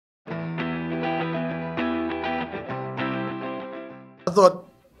I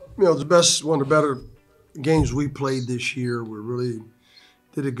thought, one of the better games we played this year. We really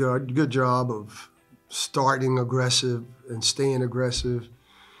did a good job of starting aggressive and staying aggressive,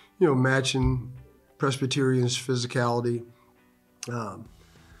 matching Presbyterian's physicality. I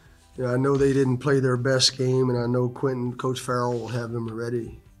know they didn't play their best game, and I know Coach Farrell will have them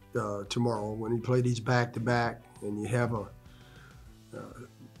ready tomorrow when he play these back-to-back, and you have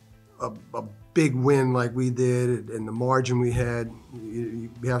a big win like we did and the margin we had. You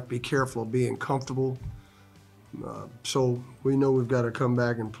have to be careful of being comfortable. So we know we've got to come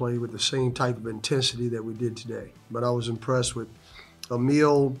back and play with the same type of intensity that we did today. But I was impressed with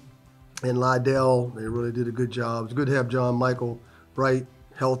Emil and Lydell. They really did a good job. It's good to have John Michael Wright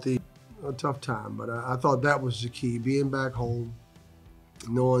healthy. A tough time, but I thought that was the key, being back home,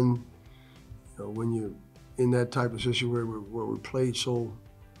 knowing when you're in that type of situation where we played so,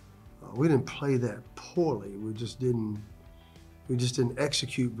 we didn't play that poorly. We just didn't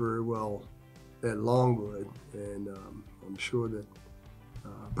execute very well at Longwood, and I'm sure that,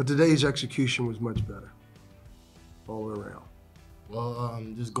 but today's execution was much better all around. Well,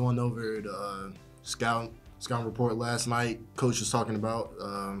 just going over the scout report last night, Coach was talking about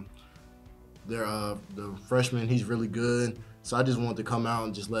the freshman. He's really good. So I just wanted to come out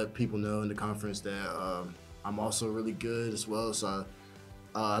and just let people know in the conference that I'm also really good as well. So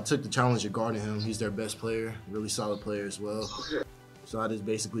I took the challenge of guarding him. He's their best player, really solid player as well. So I just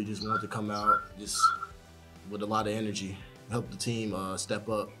basically just wanted to come out just with a lot of energy, help the team step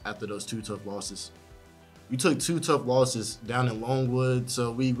up after those 2 tough losses. We took 2 tough losses down in Longwood,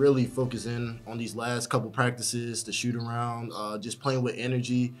 so we really focus in on these last couple practices, the shoot around, just playing with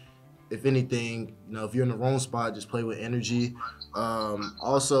energy. If anything, if you're in the wrong spot, just play with energy.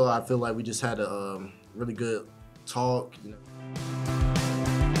 Also, I feel like we just had a really good talk.